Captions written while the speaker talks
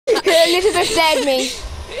Elizabeth dared me.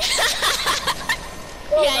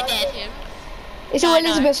 Yeah, I dared him. It's all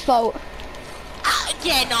Elizabeth's fault.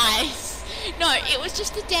 Yeah, nice. No, it was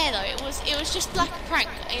just a dare though. It was just like a prank.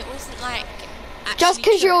 It wasn't like. Just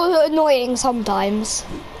because you're annoying sometimes.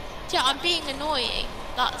 Yeah, I'm being annoying.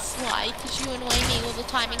 That's why, because you annoy me all the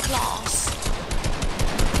time in class.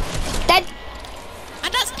 Dead.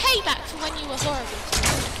 And that's payback for when you were horrible to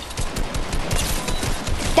me.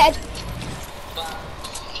 Dead.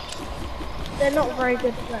 They're not very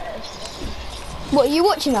good players. What, are you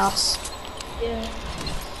watching us? Yeah.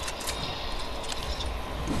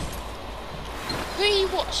 Who are you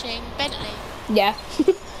watching? Bentley? Yeah.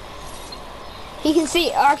 I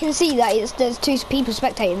can see that there's two people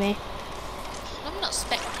spectating me. I'm not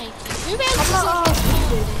spectating. Who else is on?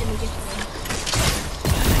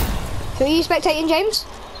 Who are you spectating, James?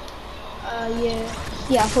 Yeah.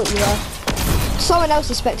 Yeah, I thought you were. Someone else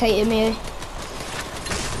is spectating me.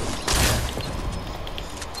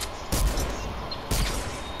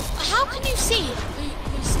 How can you see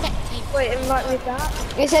who's spectating? Wait, invite me back.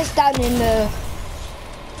 It says down in the...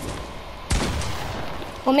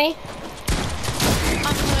 On me?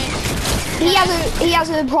 I'm going. He has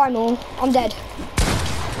a primal. I'm dead.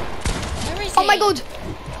 Where is Oh he? my god!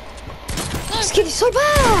 No, This kid is so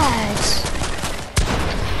bad!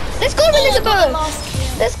 Let's go,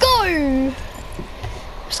 Elizabeth! Let's go!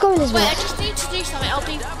 Let's go, Elizabeth. Wait, I just need to do something. I'll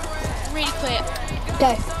be really quick.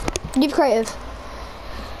 Okay. Leave creative.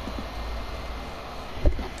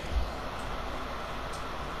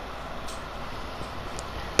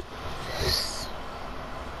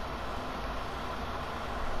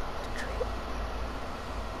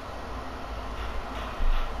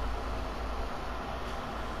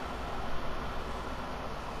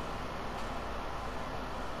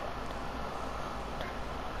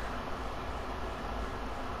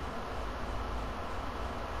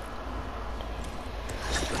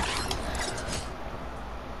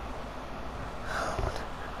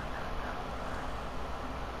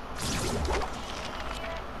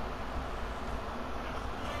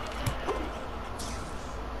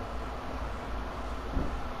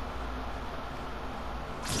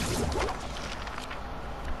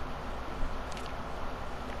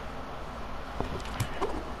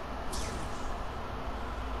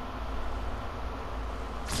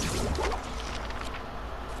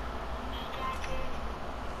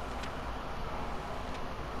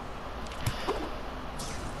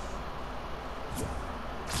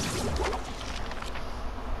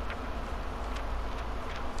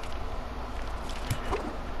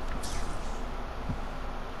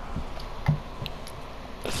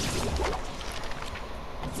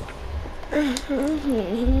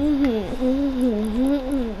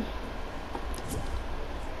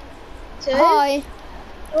 Hi.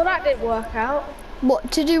 Well, that didn't work out.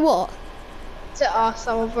 What, to do what? To ask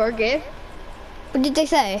someone for a gift. What did they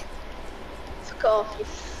say? Fuck off, you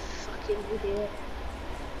fucking idiot.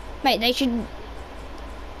 Mate, they should...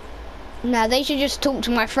 Nah, they should just talk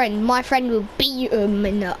to my friend. My friend will beat them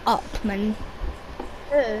in the up, man.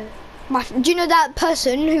 Do you know that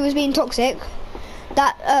person who was being toxic?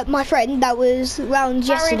 That, my friend that was round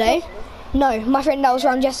yesterday. No, my friend that was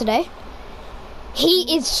round yesterday.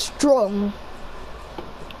 He is strong.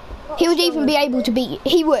 He would even be able to beat...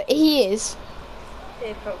 He is.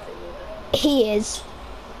 Yeah, probably would. He is.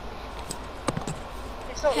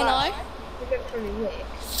 It's not Hello? like he looks really weak.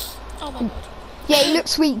 Oh my god. Yeah, he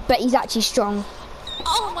looks weak, but he's actually strong.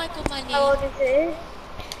 Oh my god, my knee. How old is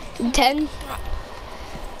he? 10.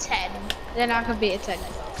 10. Then I can beat a 10.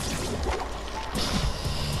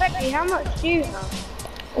 Becky, how much do you have?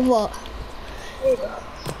 What?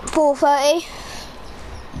 430.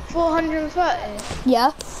 430?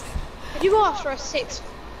 Yeah. Could you ask for a 6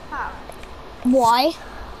 pack? Why?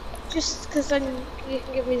 Just because then you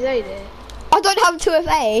can give me Zadie. I don't have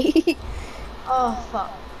 2FA. Oh,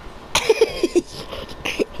 fuck.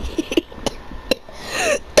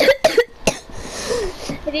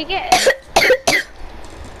 Did he get it?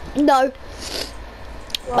 No.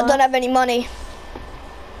 What? I don't have any money.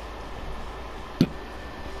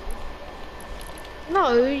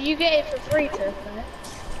 No, you get it for free to play.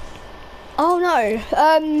 Oh no.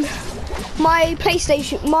 My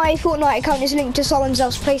PlayStation, my Fortnite account is linked to someone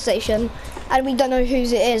else's PlayStation, and we don't know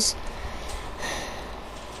whose it is.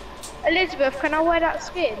 Elizabeth, can I wear that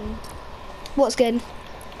skin? What skin?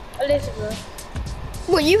 Elizabeth.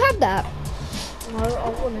 Well, you have that. No, I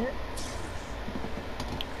want it.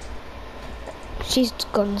 She's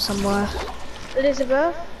gone somewhere.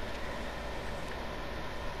 Elizabeth?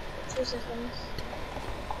 2 seconds.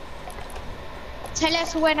 Tell her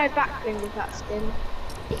to wear no back bling with that skin.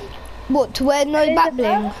 What, to wear no back bling?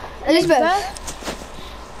 Elizabeth?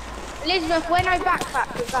 Elizabeth, wear no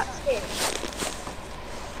backpack with that skin.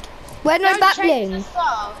 Wear no back change bling. the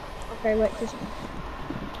style. Okay, wait, just...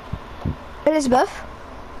 Elizabeth.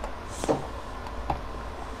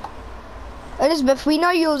 Elizabeth, we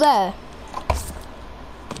know you're there.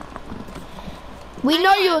 We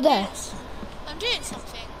know you're there. I'm doing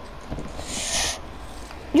something.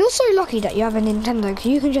 You're so lucky that you have a Nintendo, because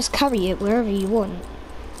you can just carry it wherever you want.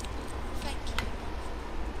 Thank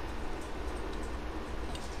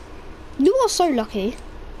you. You are so lucky.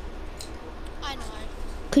 I know.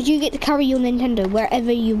 Because you get to carry your Nintendo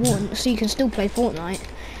wherever you want, so you can still play Fortnite.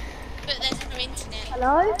 But there's no internet.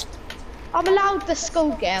 Hello? I'm allowed the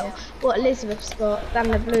schoolgirl, what Elizabeth's got, than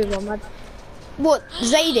the blue one. What,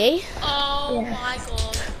 Zadie? Oh Yeah. my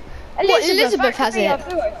god. What, Elizabeth has it?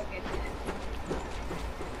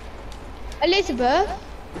 Elizabeth?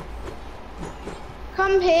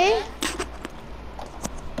 Come here.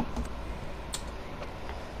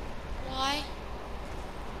 Why?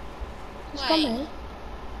 Just come here.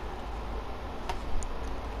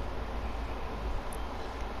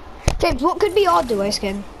 James, what could be our duo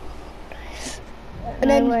skin? And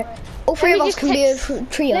then wait. all three Let of me us just can be a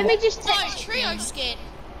text- trio. Let me just No, text trio skin.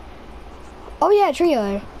 Oh yeah,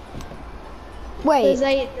 trio. Wait, Because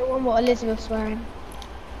the one what Elizabeth's wearing.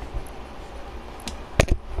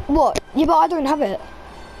 what? Yeah, but I don't have it.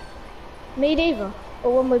 Me neither. But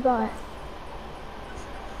when we buy it.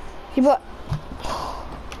 Yeah, but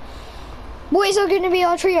what is going to be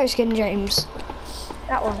our trio skin, James?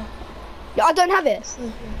 That one. Yeah, I don't have it.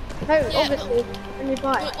 No, Yeah, obviously, when we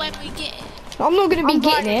buy But it. when we get it. I'm not going to be I'm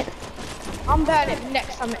getting buying it. I'm buying it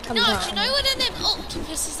next time it comes No, out. do you know one of them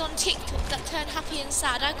octopuses on TikTok that turn happy and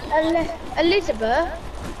sad? I got one. Elizabeth,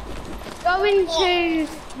 go into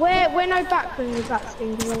where no background with that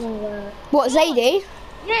skin because I want to wear it. What, Zadie?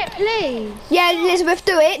 Yeah, please. Yeah, Elizabeth,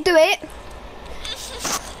 do it, do it.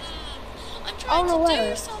 I'm trying no to way.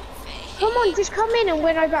 do something. Come on, just come in and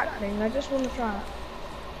wear no background. I just want to try it.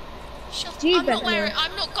 Shut Do you I'm not better wearing. know.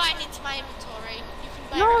 I'm not going into my inventory. You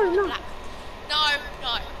can wear No, it. no. Black. No,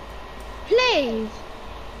 no, Please,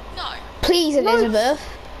 no. Please, Elizabeth.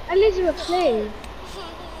 Elizabeth, please.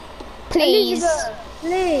 Please. Elizabeth,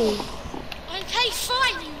 please. Okay,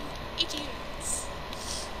 fine, you idiots.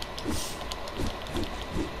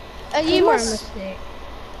 Are you wearing a stick?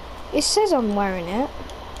 It says I'm wearing it.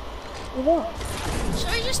 What?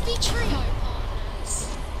 Shall we just be trio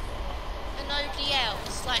partners? And nobody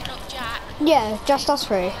else, like not Jack. Yeah, just us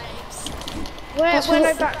three. Babes. Wear That's no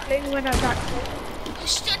what- background, wear no background.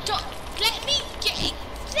 Let me get it.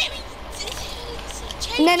 Let me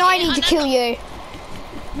change And then I it, need to and kill I'm- you.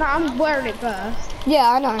 No, I'm wearing it first.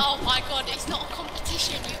 Yeah, I know. Oh my god, it's not a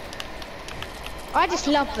competition. You. I just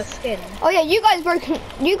love the skin. Oh yeah, you guys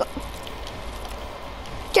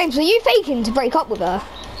James, are you faking to break up with her?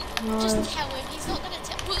 No. Just tell him. He's not gonna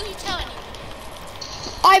tell. Will you tell anyone?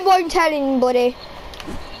 I won't tell anybody.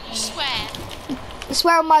 You swear. I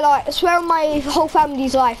swear on my life. I swear on my whole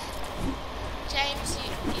family's life. James,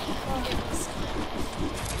 yeah, it was.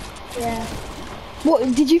 Yeah.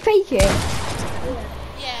 What? Did you fake it?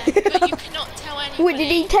 Yeah, but you cannot tell anyone. What, did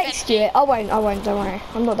he text you? I won't. Don't worry.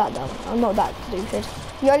 I'm not that dumb. I'm not that stupid.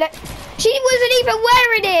 She wasn't even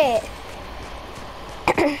wearing it.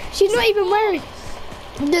 She's not even wearing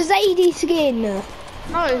the Zadie skin.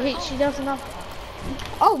 No, she doesn't have.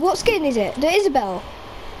 Oh, what skin is it? The Isabel.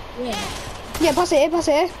 Yeah. Yeah, pass it here, pass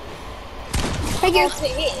it here. Thank you.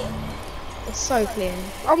 It's so clean.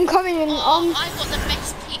 I'm coming in. Oh, I got the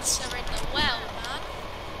best pizza in the world,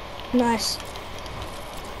 man. Nice.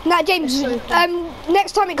 Now, James, It's so cool.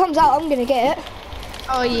 next time it comes out, I'm gonna get it.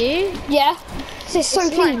 Oh, you? Yeah. This is so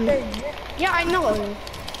It's clean. like- yeah, I know.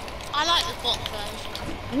 I like the bot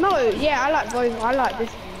version. No, yeah, I like both. I like this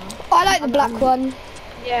one. I like the black one.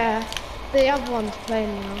 Yeah, the other one's plain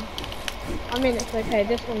now. I mean, it's okay.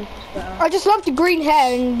 This one's just better. I just love the green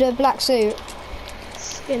hair and the black suit.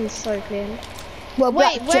 Skin's so clean. Well,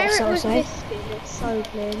 black Wait, wear dress, it I would with say. this skin. It's so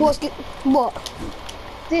clean. What?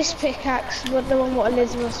 This pickaxe, with the one what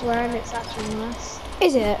Elizabeth's wearing, it's actually nice.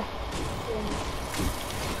 Is it?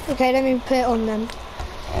 Okay, let me put it on then.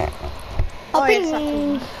 Oh, I it's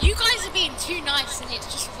think. actually You guys are being too nice, and it's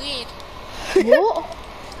just weird. What?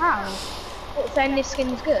 How? What, saying this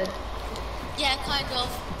skin's good? Yeah, kind of.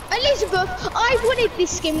 Elizabeth, I wanted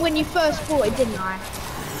this skin when you first bought it, didn't I?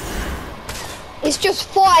 It's just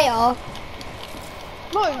fire.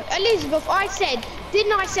 No, Elizabeth, I said,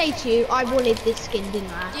 didn't I say to you, I wanted this skin,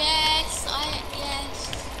 didn't I? Yes.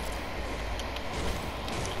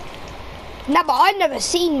 No, but I've never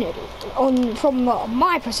seen it from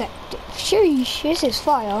my perspective. Sheesh, this is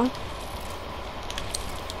fire.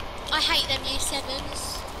 hate them year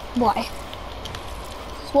 7s. Why?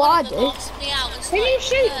 What I do? Can you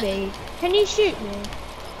shoot me? Can you shoot me?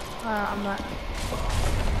 Alright, I'm back.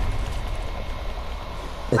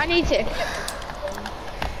 I need to.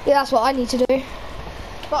 Yeah, that's what I need to do.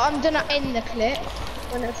 But I'm gonna end the clip.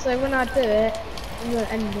 So when I do it, I'm gonna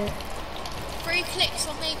end it. 3 clicks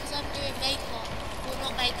on me because I'm doing makeup. Well,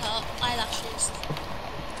 not makeup, eyelashes.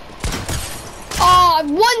 Oh,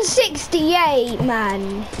 168,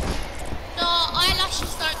 man. No,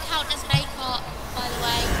 eyelashes don't count as makeup, by the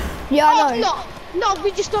way. Yeah, I know. No,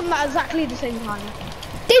 we just done that exactly the same time.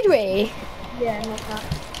 Did we? Yeah, not that.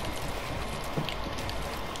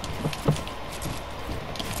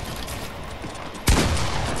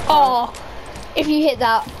 Oh, if you hit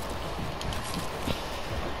that.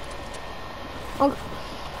 Oh.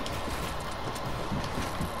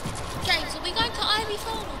 James, are we going to Ivy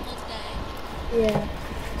Farm on Monday? Yeah.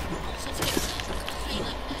 So I hate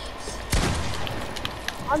that place.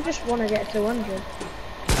 I just want to get to 100.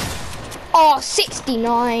 Oh,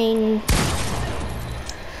 69.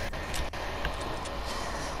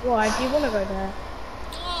 Why? Do you want to go there?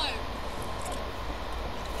 No.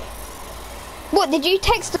 What, did you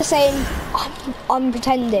text her saying, I'm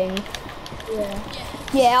pretending? Yeah.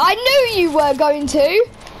 Yeah, I knew you were going to.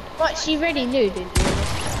 But she already knew, didn't you?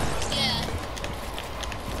 Yeah.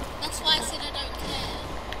 That's why I said I don't care.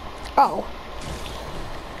 Oh.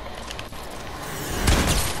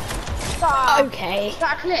 Ah, Okay. is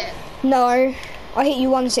that a clip? No, I hit you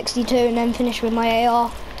 162 and then finished with my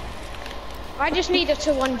AR. I just need a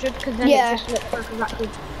 200 because then Yeah. it just looks like I've actually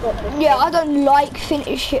got this. Yeah, I don't like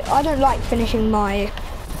finishing my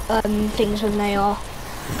things with an AR.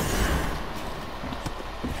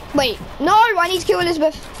 Wait, no, I need to kill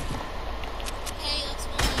Elizabeth. Okay, that's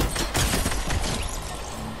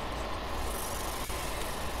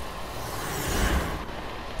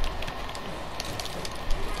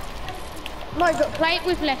No, but play it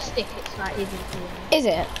with less stick, it's like easy to do. Is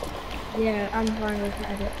it? Yeah, I'm triangle to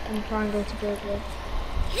edit. I'm triangle to build with.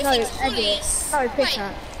 Who No, thinks edit. Holly's... No, pick Wait,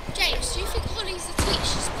 up. James, do you think Holly's a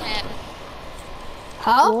teacher's pet?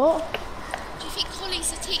 Huh? What? Do you think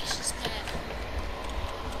Holly's a teacher's pet?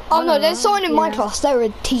 Oh no, there's someone in my Yeah. class, they're a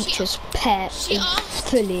teacher's pet. She asked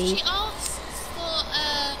Fully. for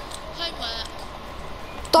homework.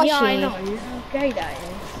 Does Yeah, she? I know. How gay that is.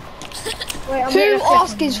 Wait, I'm Who gonna click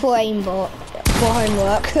asks for aimbot for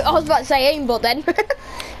homework? I was about to say aimbot then.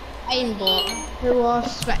 aimbot. Who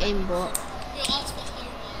asks for aimbot? Who asked for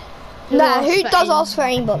homework? Nah, asks who for does aimbot? ask for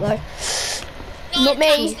aimbot though? No, Not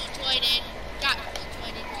me. Jack's not joining. Jack's not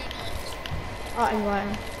joining. Do not. I'll invite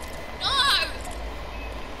him. No!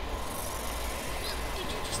 Did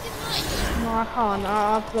you just invite him? No, I can't.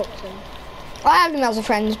 I've blocked him. I have him as a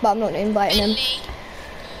friend, but I'm not inviting him. Bentley.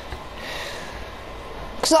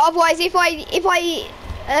 Because otherwise, because I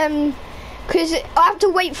have to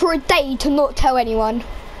wait for a day to not tell anyone.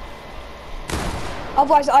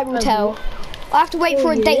 Otherwise, I will tell. I have to wait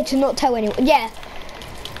for a day to not tell anyone. Yeah,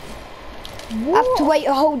 I have to wait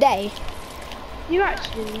a whole day. You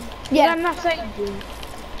actually? Yeah. I'm not saying you.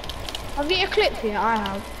 Have you a clip here? I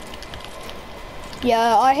have.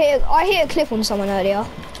 Yeah, I hit a clip on someone earlier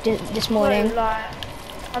this morning. No, like,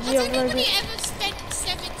 have you Has anybody uploaded? ever spent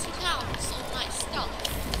 £70 on like stuff?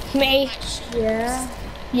 Me? Like shoes?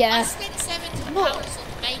 Yeah. I spent £70 on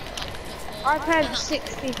makeup before. I paid And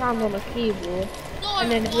 £60 on a keyboard, No,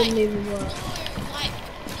 and then it wouldn't even work. No, like,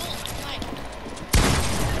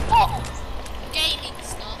 gaming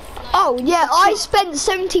stuff. Like, Oh yeah, I spent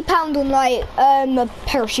 £70 on like a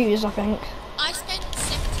pair of shoes, I think. I spent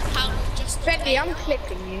 £70 on just on Bentley, I'm makeup.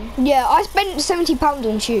 clipping you. Yeah, I spent £70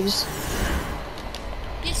 on shoes.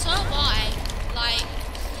 Yeah, so have I. Like,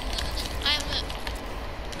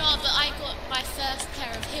 no, but I got my first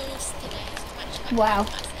pair of heels today, so I'm actually Wow. proud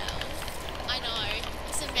of myself. I know,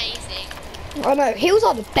 it's amazing. I know, heels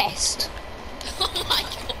are the best. Oh my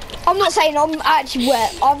god. I'm not saying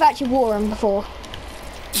I've actually wore them before.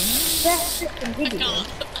 They're freaking hideous.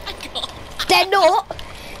 I can't. They're not.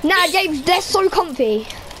 Nah, James, they're so comfy.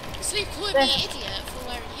 So you called me an idiot for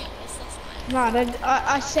wearing heels, that's No, nice.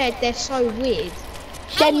 I said they're so weird.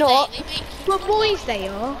 They're How are not. They make you For boys, they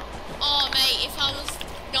are. Oh mate, if I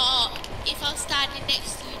was standing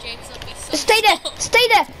next to you, James, I'd be so Stay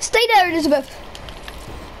there, stay there, Elizabeth.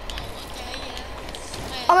 Oh, okay,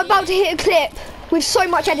 yeah. I'm about to hit a clip with so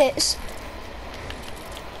much edits.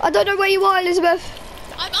 I don't know where you are, Elizabeth.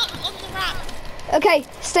 I'm up on the ramp. Okay,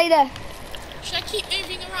 stay there. Should I keep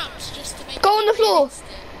moving around just to make Go it on the floor. realistic?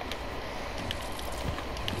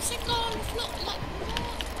 You said go on the floor, like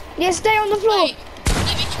what? Yeah, stay on the floor. Wait,